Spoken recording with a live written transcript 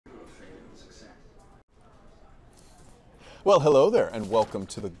Well, hello there, and welcome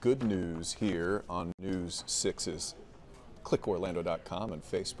to the good news here on News 6's clickorlando.com and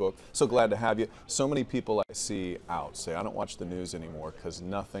Facebook. So glad to have you. So many people I see out say, I don't watch the news anymore because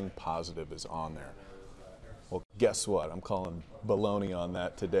nothing positive is on there. Well, guess what? I'm calling baloney on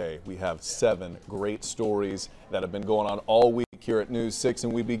that today. We have 7 great stories that have been going on all week here at News 6,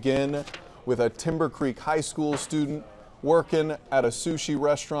 and we begin with a Timber Creek High School student working at a sushi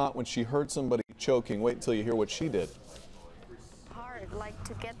restaurant when she heard somebody choking. Wait until you hear what she did. Hard, like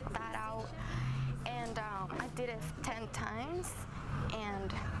to get that out, and I did it 10 times,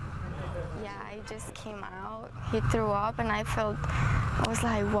 and yeah, I just came out. He threw up, and I was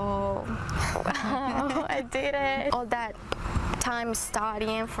like, whoa, I did it. All that time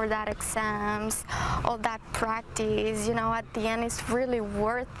studying for that exams, all that practice, you know, at the end it's really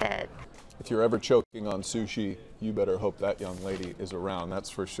worth it. If you're ever choking on sushi, you better hope that young lady is around,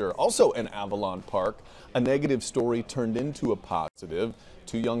 that's for sure. Also in Avalon Park, a negative story turned into a positive.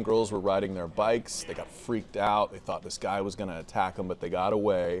 2 young girls were riding their bikes. They got freaked out. They thought this guy was going to attack them, but they got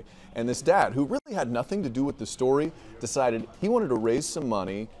away. And this dad, who really had nothing to do with the story, decided he wanted to raise some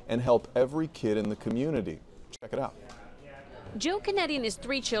money and help every kid in the community. Check it out. Joe Canetti and his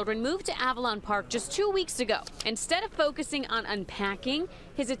 3 children moved to Avalon Park just 2 weeks ago. Instead of focusing on unpacking,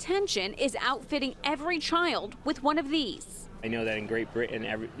 his attention is outfitting every child with one of these. I know that in Great Britain,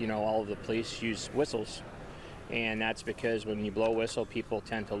 all of the police use whistles. And that's because when you blow a whistle, people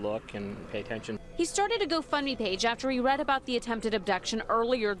tend to look and pay attention. He started a GoFundMe page after he read about the attempted abduction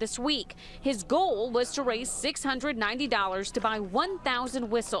earlier this week. His goal was to raise $690 to buy 1,000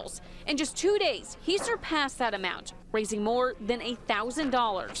 whistles. In just 2 days, he surpassed that amount, raising more than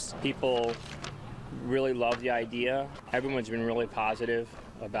 $1,000. People really love the idea. Everyone's been really positive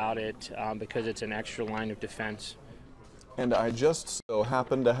about it because it's an extra line of defense. And I just so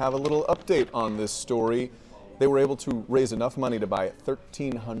happen to have a little update on this story. They were able to raise enough money to buy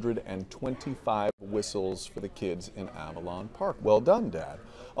 1,325 whistles for the kids in Avalon Park. Well done, Dad.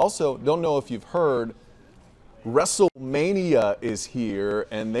 Also, don't know if you've heard, WrestleMania is here,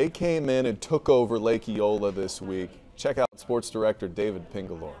 and they came in and took over Lake Eola this week. Check out sports director David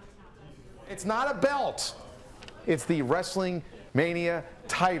Pingalore. It's not a belt. It's the Wrestling Mania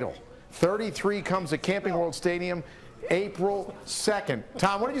title. 33 comes to Camping World Stadium April 2nd.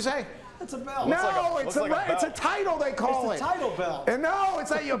 Tom, what did you say? It's a belt. No, it's a title, they call it. It's a title belt. And no, it's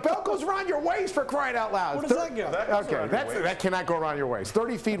a belt goes around your waist, for crying out loud. Where does that go? That cannot go around your waist.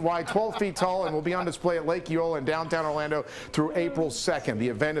 30 feet wide, 12 feet tall, and will be on display at Lake Eola in downtown Orlando through April 2nd. The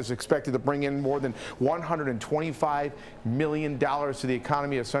event is expected to bring in more than $125 million to the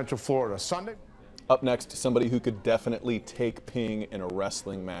economy of Central Florida. Sunday. Up next, somebody who could definitely take ping in a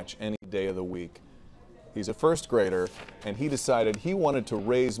wrestling match any day of the week. He's a first grader, and he decided he wanted to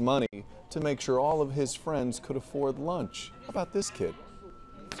raise money to make sure all of his friends could afford lunch. How about this kid?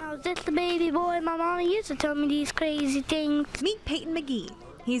 I was just a baby boy. My mama used to tell me these crazy things. Meet Peyton McGee.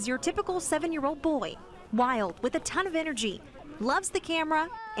 He's your typical 7-year-old boy. Wild, with a ton of energy. Loves the camera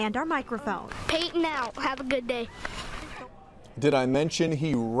and our microphone. Peyton out. Have a good day. Did I mention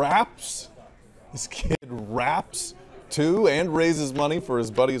he raps? This kid raps too and raises money for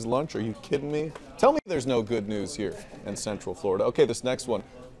his buddy's lunch. Are you kidding me? Tell me there's no good news here in Central Florida. Okay, this next one.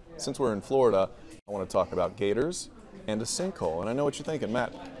 Since we're in Florida, I want to talk about gators and a sinkhole. And I know what you're thinking,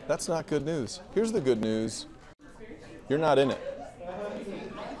 Matt, that's not good news. Here's the good news. You're not in it.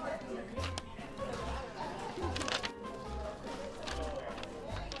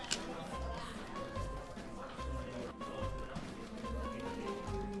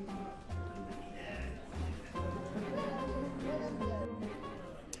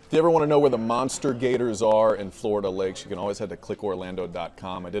 If you ever want to know where the monster gators are in Florida lakes, you can always head to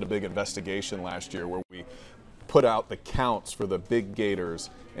clickorlando.com. I did a big investigation last year where we put out the counts for the big gators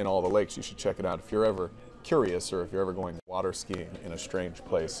in all the lakes. You should check it out if you're ever curious or if you're ever going water skiing in a strange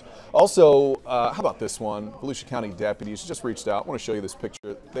place. Also, how about this one? Volusia County deputies just reached out. I want to show you this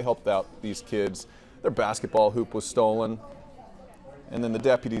picture. They helped out these kids. Their basketball hoop was stolen. And then the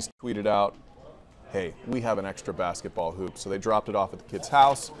deputies tweeted out, hey, we have an extra basketball hoop. So they dropped it off at the kid's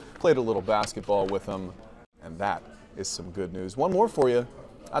house, played a little basketball with them, and that is some good news. One more for you.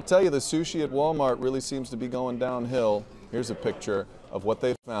 I'll tell you, the sushi at Walmart really seems to be going downhill. Here's a picture of what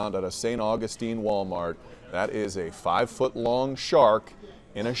they found at a St. Augustine Walmart. That is a 5-foot-long shark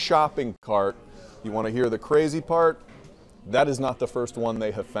in a shopping cart. You want to hear the crazy part? That is not the first one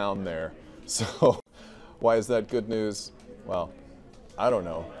they have found there. So why is that good news? Well, I don't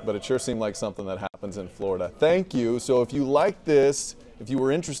know, but it sure seemed like something that happens in Florida. Thank you. So if you like this, if you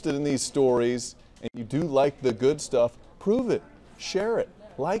were interested in these stories, and you do like the good stuff, prove it, share it,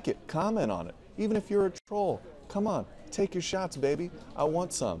 like it, comment on it. Even if you're a troll, Come on, take your shots, baby. I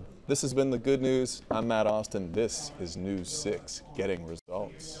want some. This has been The Good News. I'm Matt Austin. This is News 6, Getting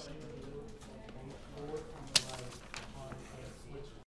Results.